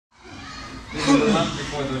This is the month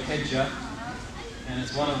before Dhul Hijjah, and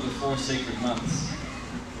it's one of the 4 sacred months.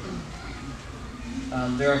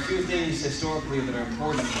 There are a few things historically that are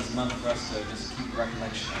important in this month for us to just keep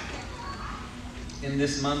recollection of. In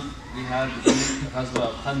this month, we had the Khutbah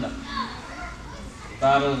of Khandaq, a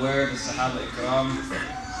battle where the Sahaba Ikram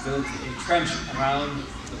built a trench around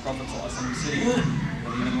the Prophet's city,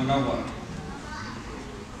 Medina Munawwara.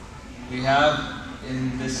 We have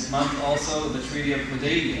in this month also the Treaty of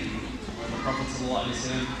Hudaybiyah, where the Prophet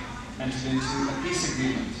ﷺ entered into a peace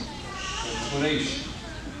agreement with Quraysh.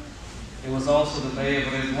 It was also the Bay of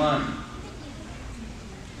Ridwan.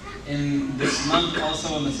 In this month,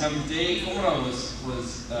 also on the 7th day, Umrah was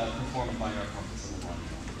performed by our Prophet ﷺ.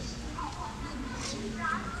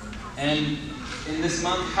 And in this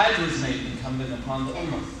month, Hajj was made incumbent upon the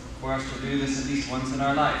Ummah for us to do this at least once in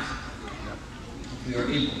our lives, if we are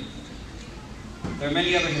able. There are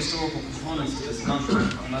many other historical components to this month.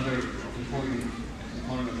 Another important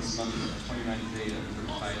component of this month is the 29th day of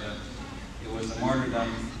Dhul Hijjah. It was the martyrdom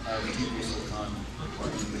of Tipu Sultan,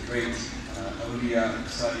 the great Awliya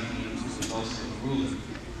Salihin, who was also the ruler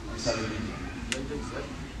of southern India.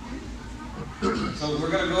 So we're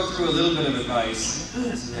going to go through a little bit of advice.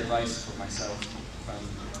 This is advice for myself,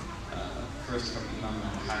 first from Imam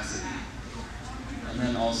al-Hasidi, and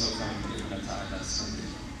then also from Ibn Ta'ala.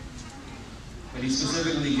 But he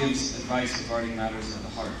specifically gives advice regarding matters of the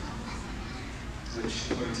heart, which,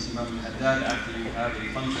 according to Imam al-Haddad, after you have a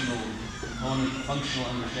functional component, functional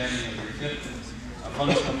understanding of your fiqh, a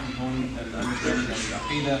functional component and understanding of your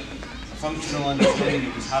aqidah, a functional understanding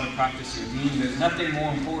of just how to practice your deen, there's nothing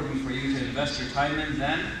more important for you to invest your time in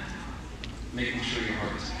than making sure your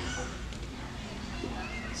heart is pure.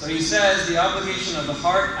 So he says the obligation of the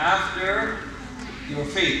heart after your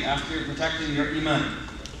faith, after protecting your iman,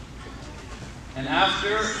 and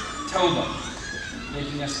after tawbah,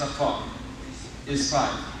 making istighfar, is 5.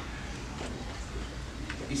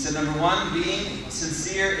 He said, number 1, being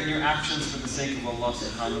sincere in your actions for the sake of Allah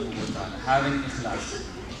subhanahu wa ta'ala, having ikhlas.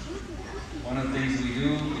 One of the things that we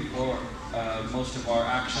do before most of our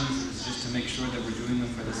actions is just to make sure that we're doing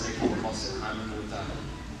them for the sake of Allah subhanahu wa ta'ala.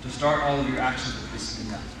 To start all of your actions with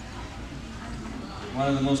Bismillah. One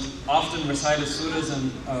of the most often recited surahs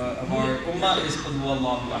of our ummah is Dhu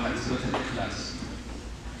al-Hijjah, Surah Al-Ikhlas.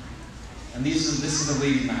 And this is a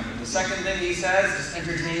weighty matter. The second thing he says is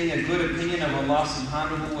entertaining a good opinion of Allah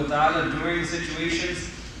subhanahu wa ta'ala during situations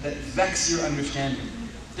that vex your understanding.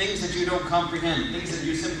 Things that you don't comprehend, things that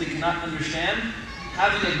you simply cannot understand,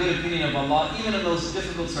 having a good opinion of Allah even in those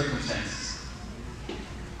difficult circumstances.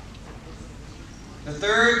 The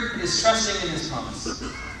third is trusting in His promise.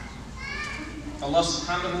 Allah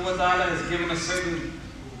subhanahu wa ta'ala has given us certain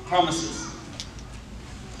promises.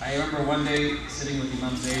 I remember one day sitting with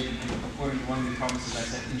Imam Zayd, and according to one of the promises I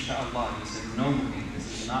said, Insha'Allah. He said, no, Mubeen, this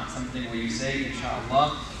is not something where you say,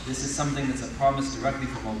 Insha'Allah. This is something that's a promise directly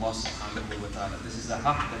from Allah subhanahu wa ta'ala. This is a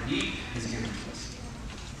haqq that He has given to us.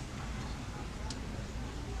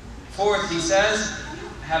 Fourth, he says,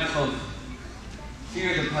 have khawf.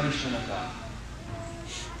 Fear the punishment of God.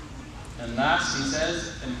 And last, he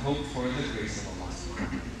says, and hope for the grace of Allah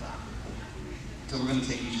subhanahu wa ta'ala. So we're going to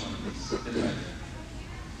take each one of these.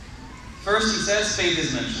 First, he says, faith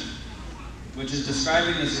is mentioned, which is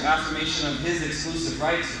describing as your affirmation of His exclusive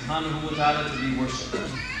right, subhanahu wa ta'ala, to be worshipped.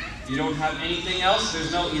 If you don't have anything else,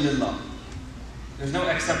 there's no illallah. There's no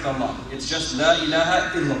except Allah. It's just la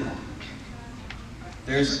ilaha illallah.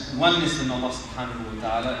 There's oneness in Allah subhanahu wa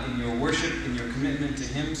ta'ala, in your worship, in your commitment to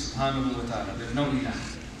Him subhanahu wa ta'ala. There's no ilah.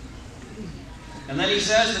 And then he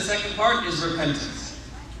says the second part is repentance.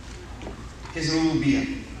 His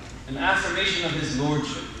rububiyyah, an affirmation of His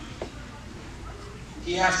lordship.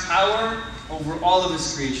 He has power over all of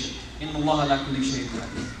His creation. Inna Allah ala kulli shay'in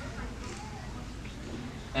qadir.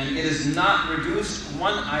 And it is not reduced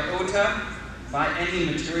one iota by any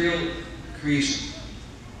material creation.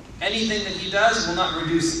 Anything that He does will not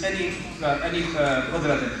reduce any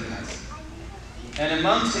qudra that He has. And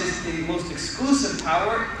amongst His most exclusive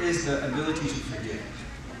power is the ability to forgive.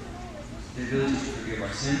 The ability to forgive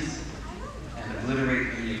our sins and obliterate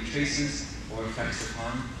any traces or effects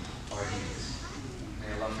upon our deeds.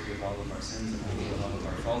 May Allah forgive all of our sins and forgive all of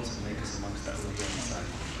our faults and make us amongst that little inside.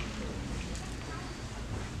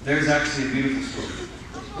 There's actually a beautiful story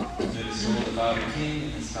that is told about a king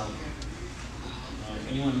and his falcon.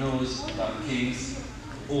 If anyone knows about kings,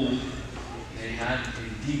 old, they had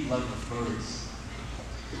a deep love of birds.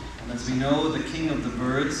 And as we know, the king of the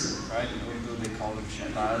birds, right, in Urdu they call them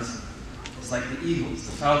shahbaz, is like the eagles,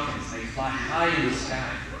 the falcons. They fly high in the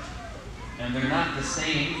sky. And they're not the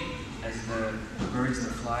same as the birds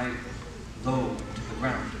that fly low to the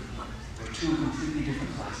ground. They're two completely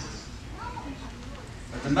different classes.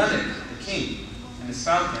 But the Malik, the king, and his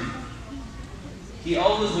falcon, he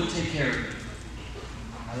always would take care of it.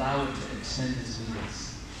 Allow it to extend its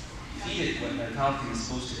wings. Feed it when the falcon is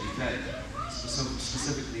supposed to be fed,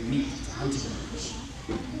 specifically meat, to hunting.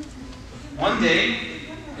 One day,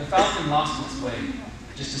 the falcon lost its way,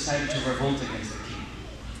 just decided to revolt against the king.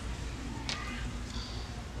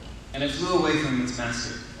 And it flew away from its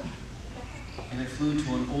master. And it flew to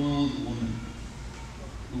an old woman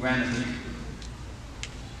who ran a bakery.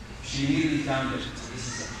 She immediately found it. This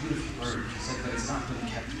is a beautiful bird. She said, but it's not been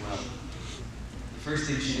kept well. The first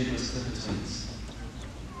thing she did was clip its wings.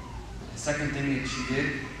 The second thing that she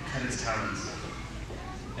did, cut its talons.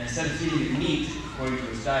 And instead of feeding it meat, according to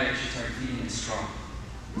its diet, she started feeding it straw.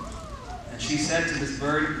 And she said to this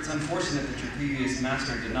bird, it's unfortunate that your previous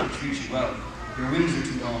master did not treat you well. Your wings are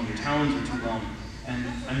too long, your talons are too long, and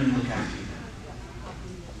I'm going to look after you.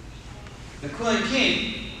 The Queen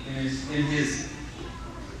king, in his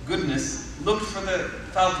goodness, looked for the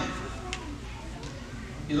falcon.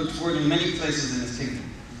 He looked for it in many places in his kingdom.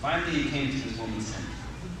 Finally, he came to this woman's tent.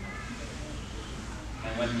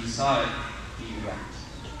 And when he saw it, he wept.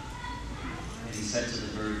 And he said to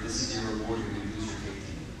the bird, this is your reward when you lose your faith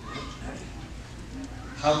in me.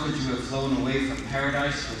 How could you have flown away from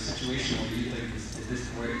paradise to a situation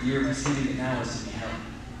where you're receiving it now as to be hell?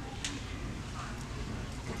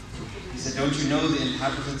 He said, don't you know the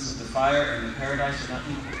inhabitants of the fire and the paradise are not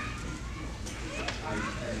equal?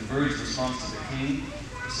 And the bird's response to the king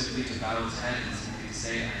was simply to bow his head and simply to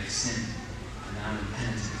say, I have sinned, and now I'm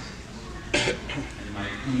penitent. And my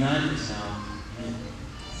iman is now new.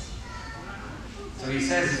 So he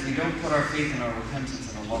says, if we don't put our faith and our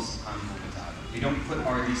repentance in Allah subhanahu wa ta'ala, we don't put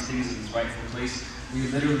these things in its rightful place, we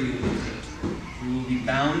literally will be killed. We will be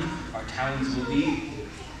bound, our talons will be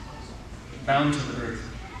bound to the earth.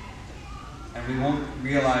 And we won't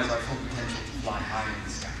realize our full potential to fly high in the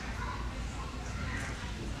sky.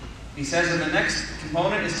 He says, and the next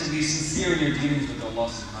component is to be sincere in your dealings with Allah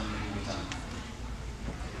subhanahu wa ta'ala.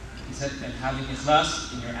 He said, and having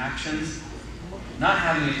ikhlas in your actions, not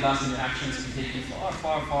having ikhlas in your actions can take you far,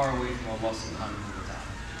 far, far away from Allah subhanahu wa ta'ala.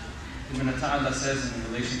 Ibn Ta'ala says in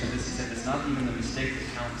relation to this, he said, it's not even the mistake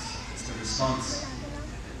that counts, it's the response.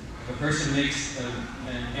 If a person makes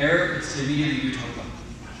an error, it's to immediately do tawbah.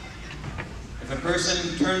 If a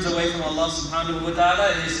person turns away from Allah subhanahu wa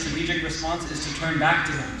ta'ala, his strategic response is to turn back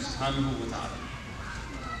to Him subhanahu wa ta'ala.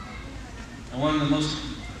 And one of the most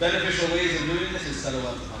beneficial ways of doing this is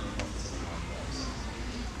salawat upon the Prophet sallallahu alaihi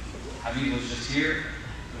wasallam. Habib was just here,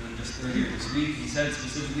 just earlier this week, he said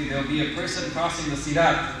specifically there will be a person crossing the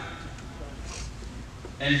sirat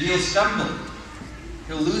and he'll stumble,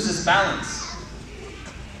 he'll lose his balance.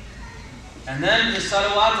 And then his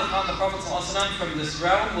salawat upon the Prophet ﷺ from this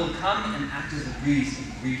realm will come and act as a breeze and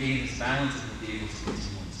regain his balance and will be able to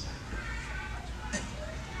continue on his path.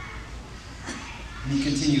 And he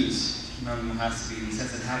continues, Imam Muhasibi, he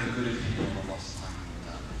says, and have a good opinion of Allah subhanahu wa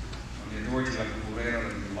ta'ala. On the authority of Abu Hurairah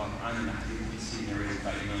radiallahu anhu, the hadith we see narrated by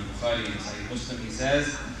Imam Bukhari and Sahih Muslim, he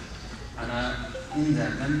says, I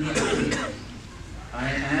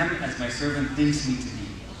am as my servant thinks me to be.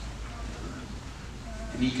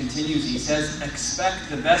 And he continues, he says, expect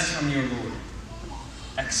the best from your Lord.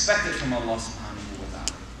 Expect it from Allah subhanahu wa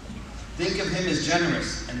ta'ala. Think of Him as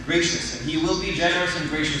generous and gracious, and He will be generous and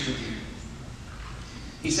gracious with you.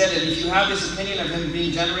 He said, and if you have this opinion of Him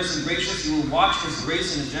being generous and gracious, you will watch His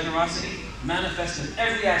grace and His generosity manifest in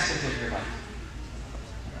every aspect of your life.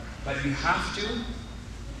 But you have to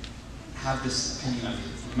have this opinion of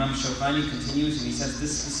Him. Imam Shawkani continues, and he says,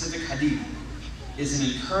 this specific hadith is an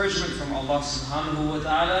encouragement from Allah subhanahu wa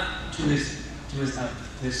ta'ala to his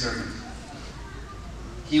servant.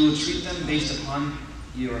 He will treat them based upon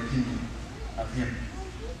your opinion of Him.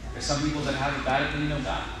 There's some people that have a bad opinion of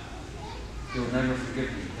God. He'll never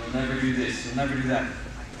forgive you. He'll never do this. He'll never do that.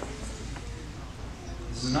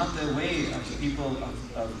 This is not the way of the people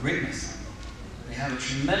of greatness. They have a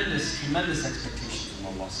tremendous, tremendous expectation from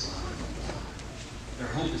Allah subhanahu wa ta'ala. Their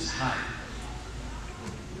hope is high.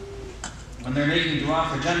 When they're making dua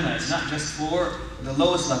for Jannah, it's not just for the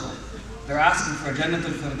lowest level. They're asking for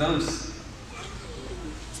Jannatul Firdaus.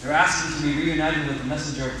 They're asking to be reunited with the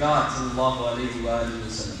Messenger of God, sallallahu alayhi wa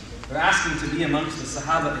sallam. They're asking to be amongst the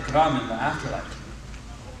Sahaba Ikram in the afterlife.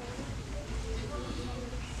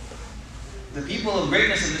 The people of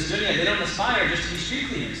greatness in this dunya, they don't aspire just to be street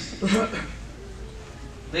cleaners.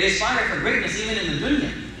 They aspire for greatness even in the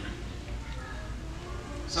dunya.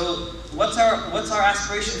 So what's our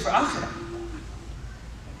aspiration for akhirah?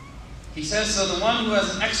 He says, so the one who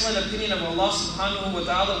has an excellent opinion of Allah subhanahu wa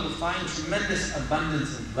ta'ala will find tremendous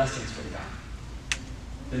abundance and blessings from God.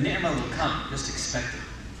 The ni'mah will come, just expect it.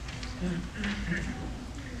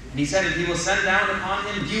 And he said, and he will send down upon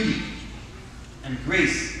him beauty and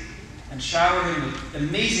grace and shower him with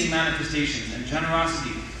amazing manifestations and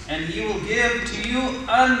generosity. And he will give to you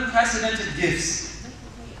unprecedented gifts.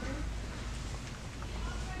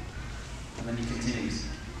 And then he continues.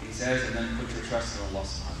 He says, and then put your trust in Allah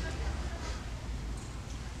subhanahu wa ta'ala.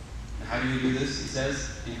 And how do you do this? He says,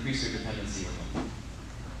 increase your dependency on him.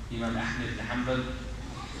 Imam Ahmed ibn Hanbal,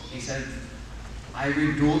 he said, I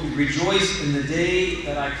rejoice in the day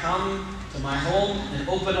that I come to my home and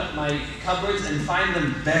open up my cupboards and find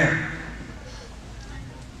them bare.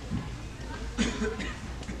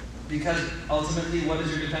 Because ultimately, what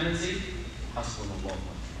is your dependency? Hasbunallah.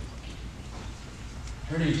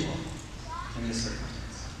 Turning to Allah in this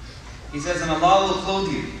circumstance. He says, and Allah will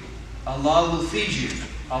clothe you. Allah will feed you.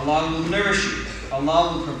 Allah will nourish you.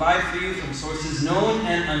 Allah will provide for you from sources known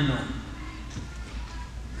and unknown.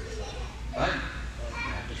 But you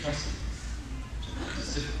have to trust Him.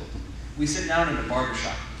 It's difficult. We sit down in a barber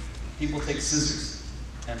shop. People take scissors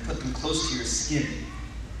and put them close to your skin.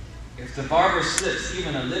 If the barber slips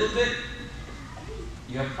even a little bit,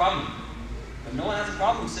 you have a problem. But no one has a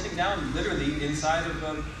problem sitting down literally inside of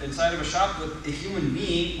a shop with a human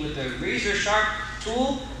being with a razor-sharp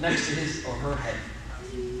tool next to his or her head.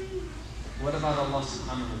 What about Allah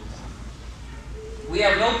subhanahu wa ta'ala? We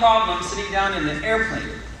have no problem sitting down in an airplane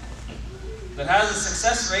that has a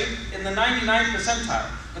success rate in the 99th percentile,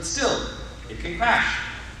 but still, it can crash.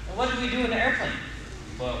 And what do we do in an airplane?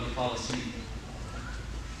 We fall asleep.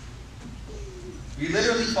 We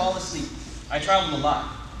literally fall asleep. I travel a lot.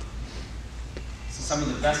 So some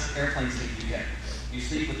of the best airplane sleep you get. You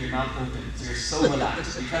sleep with your mouth open, so you're so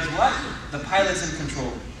relaxed. Because what? The pilot's in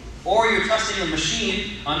control. Or you're trusting a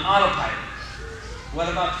machine on autopilot. What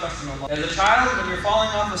about trusting Allah? As a child, when you're falling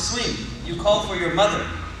off a swing, you call for your mother.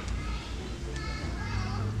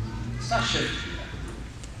 It's not shirk to do that.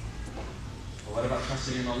 But what about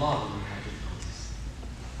trusting in Allah when we have difficulties?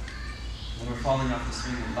 When we're falling off the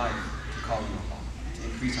swing in life, to call on Allah, to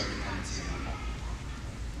increase our dependency on Allah.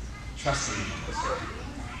 Trusting in Allah.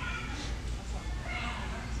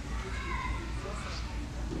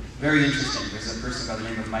 Very interesting. There's a person by the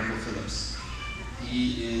name of Michael Phillips.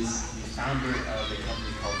 He is the founder of a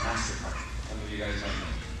company called MasterCard. Some of you guys might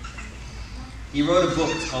know. He wrote a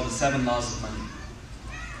book. It's called The 7 Laws of Money.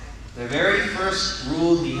 The very first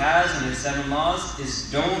rule he has in his 7 laws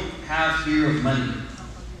is don't have fear of money.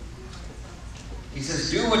 He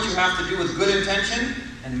says, do what you have to do with good intention,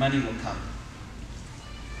 and money will come.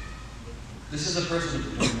 This is a person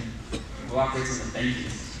of the domain who operates in the banking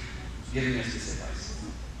system, giving us this advice.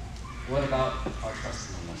 What about our trust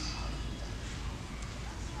in Allah?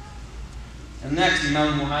 And next,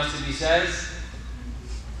 Imam Muhasibi says,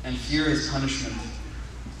 and fear His punishment.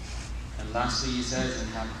 And lastly, he says, and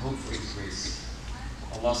have hope for His grace.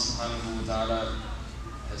 Allah subhanahu wa ta'ala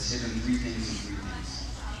has hidden 3 things in 3 things.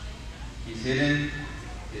 He's hidden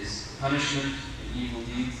His punishment in evil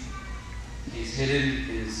deeds. He's hidden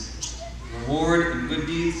His reward in good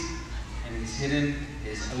deeds. And He's hidden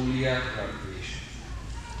His awliya throughout creation.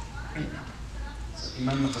 So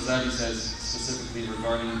Imam al-Ghazali says specifically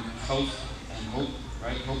regarding hope and hope,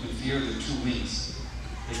 right? Hope and fear, the 2 wings.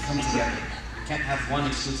 They come together. You can't have one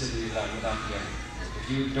exclusively without the other. If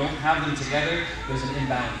you don't have them together, there's an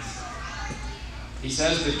imbalance. He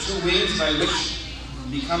says the 2 wings by which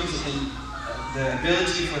becomes the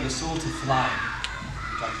ability for the soul to fly.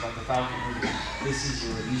 We talked about the falcon earlier. These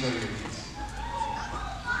are your wings.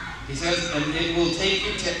 He says, and it will take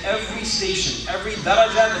you to every station, every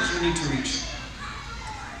daraja that you need to reach.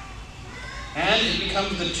 And it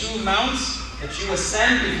becomes the 2 mounts that you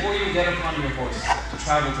ascend before you get upon your horse to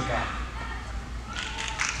travel to God.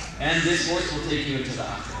 And this horse will take you into the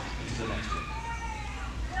akhirah, into the next world.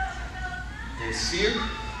 There's fear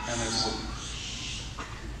and there's hope.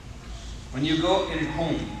 When you go in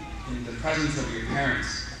home, in the presence of your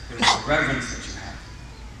parents, there's a reverence that you have.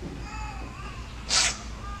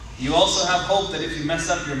 You also have hope that if you mess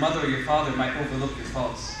up, your mother or your father might overlook your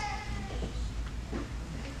faults.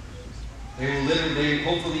 They will literally,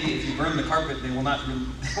 hopefully, if you burn the carpet, they will not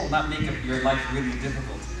make your life really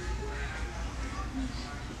difficult.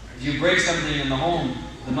 If you break something in the home,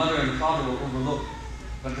 the mother and the father will overlook.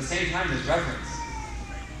 But at the same time, there's reverence.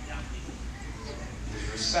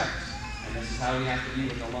 There's respect. And this is how we have to be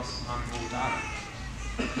with Allah subhanahu wa ta'ala.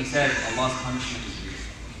 He says Allah's punishment is real.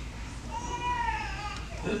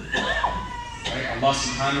 Right? Allah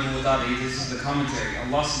subhanahu wa ta'ala, this is the commentary.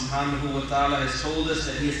 Allah subhanahu wa ta'ala has told us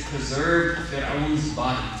that He has preserved Fir'aun's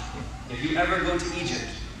body. If you ever go to Egypt,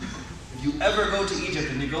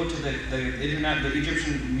 and you go to the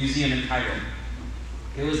Egyptian Museum in Cairo,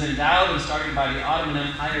 it was endowed and started by the Ottoman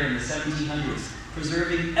Empire in the 1700s,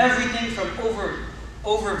 preserving everything from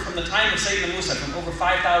the time of Sayyidina Musa, from over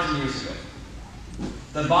 5,000 years ago.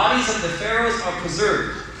 The bodies of the pharaohs are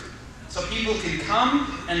preserved, so people can come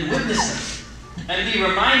and witness them and be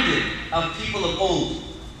reminded of people of old.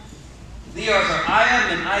 These are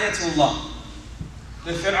ayah and ayatullah.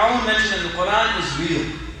 The Fir'aun mentioned in the Quran is real.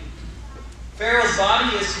 Pharaoh's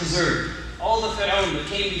body is preserved. All the Fir'aun that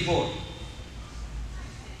came before.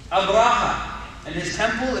 Abraha and his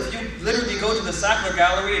temple, if you literally go to the Sackler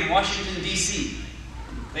Gallery in Washington, D.C.,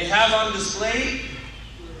 they have on display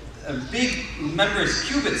big members,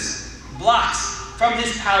 cubits, blocks from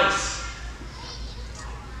his palace.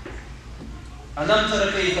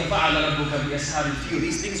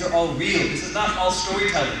 These things are all real. This is not all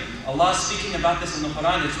storytelling. Allah is speaking about this in the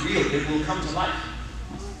Quran. It's real. It will come to life.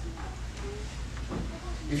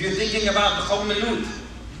 If you're thinking about the Qawm al-Lut,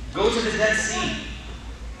 go to the Dead Sea.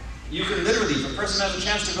 You can literally, if a person has a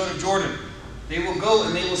chance to go to Jordan, they will go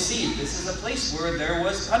and they will see this is a place where there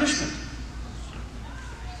was punishment.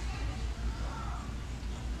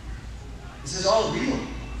 This is all real.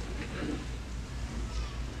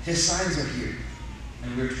 His signs are here.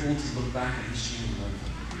 And we're told to look back at history and learn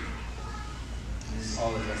from it. And this is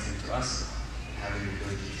all addressing to us, having the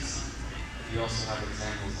ability to see. We also have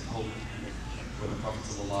examples of hope where the Prophet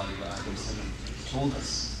ﷺ told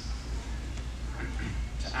us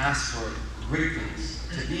to ask for great things,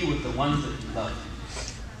 to be with the ones that we love.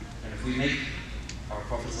 And if we make our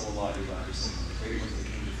Prophet ﷺ the great ones that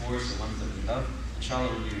came before us, the ones that we love, inshallah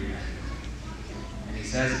we'll be reunited. And he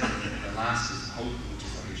says the last is hope, which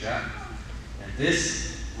is al-Hijjah. And this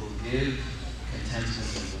will give contentment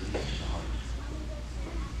and relief to the heart.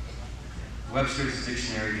 Webster's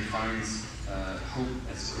dictionary defines hope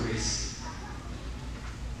as grace.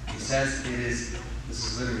 He says this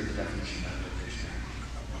is literally the definition of the dictionary.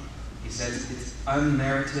 He says it's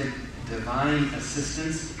unmerited divine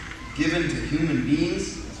assistance given to human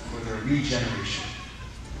beings for their regeneration.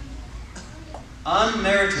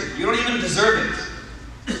 Unmerited. You don't even deserve it.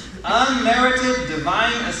 Unmerited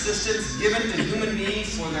divine assistance given to human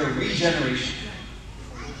beings for their regeneration.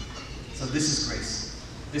 So this is grace.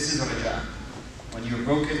 This is al-Hijjah. When you're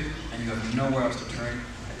broken and you have nowhere else to turn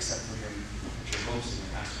except for Him, your hopes and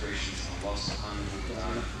your aspirations in Allah subhanahu wa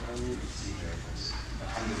ta'ala, you see miracles.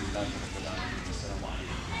 Alhamdulillah, Rabbil Alameen. Assalamu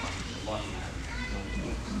alaikum wa rahmatullahi wa barakatuh.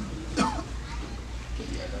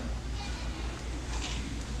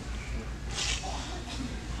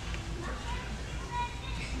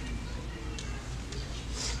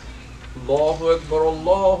 Allahu Akbar,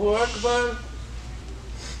 Allahu Akbar,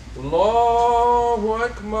 Allahu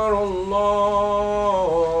Akbar, Allahu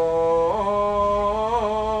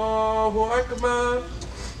Akbar.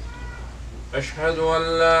 Ashhadu an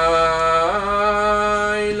la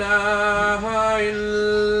ilaha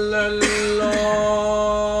illallah.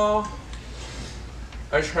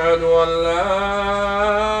 Ashhadu an la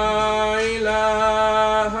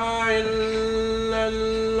ilaha illallah.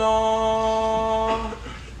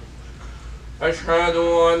 أشهد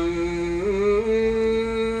أن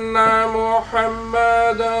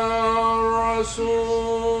محمدا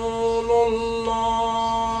رسول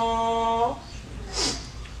الله.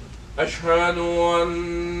 أشهد أن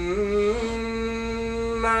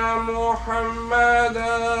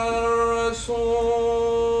محمدا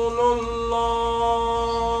رسول الله.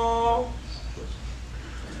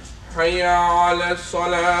 حي على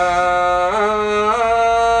الصلاة.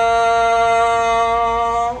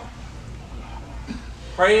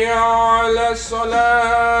 حي على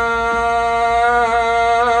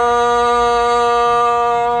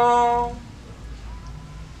الصلاة.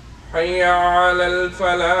 حي على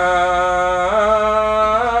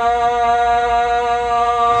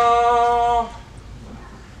الفلاح.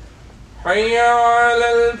 حي على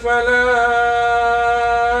الفلاح.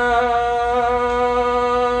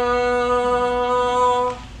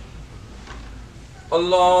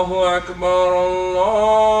 الله أكبر، الله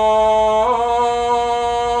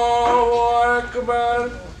أكبر.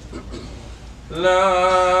 لا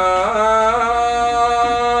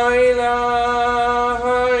إله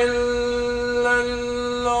إلا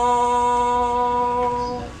الله.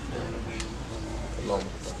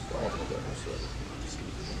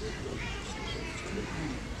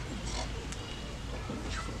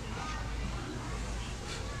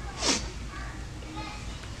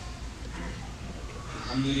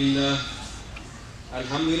 Alhamdulillah.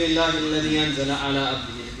 الحمد لله الذي أنزل على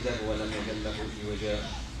عبده الكتاب ولم يجعل له عوجا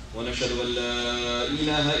ونشهد أن لا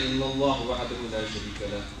إله إلا الله وحده لا شريك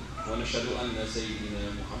له ونشهد أن سيدنا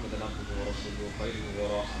محمدا عبده ورسوله خير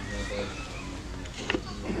الورى أما بعد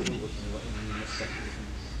وإني مستحيل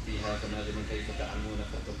فيها فنادم كيف تعلمون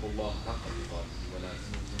فاتقوا الله حق تقاته ولا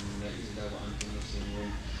تموتن إلا وأنتم مسلمون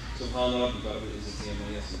سبحان ربك رب العزة عما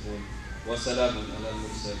يصفون وسلام على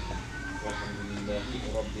المرسلين والحمد لله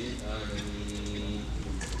رب العالمين.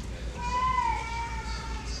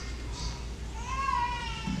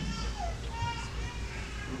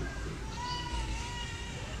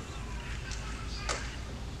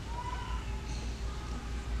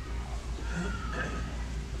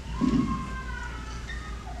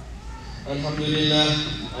 الحمد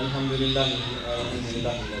لله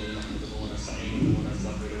الذي نحمده ونستعينه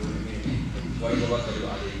ونستغفره ونتوكل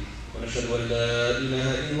عليه ونشهد ان لا اله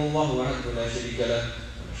الا الله وحده لا شريك له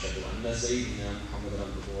ونشهد ان سيدنا محمدا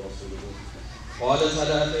عبده ورسوله. قال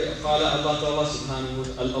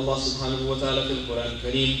الله سبحانه وتعالى في القران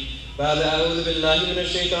الكريم بعد اعوذ بالله من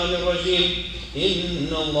الشيطان الرجيم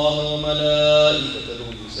ان الله وملائكته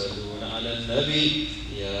يصلون على النبي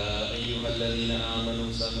يا أيها الذين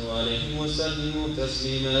آمنوا صلوا عليه وسلموا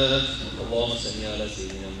تسليما اللهم صل على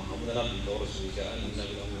سيدنا محمد عبدك ورسولك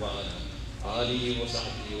النبي وعلى آله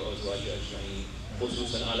وصحبه وأزواجه أجمعين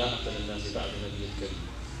خصوصا على أفضل الناس بعد النبي الكريم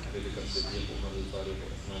أبي بكر الصديق وعمر الفاروق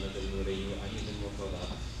وعثمان ذي النورين وعلي المرتضى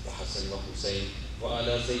وحسن وحسين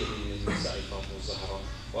وعلى سيد النساء فاطمة الزهراء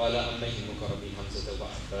وعلى أمه المكرمين حمزة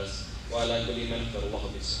وعباس وعلى كل من اختار الله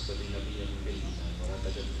بصحبة النبي من بالإيمان ولا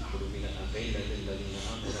تجد في قلوبنا غير للذين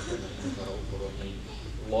آمنوا ربنا إنك رؤوف رحيم.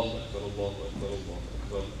 الله أكبر الله أكبر الله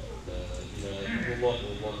أكبر لا إله إلا الله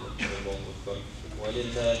والله أكبر الله أكبر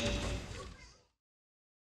ولله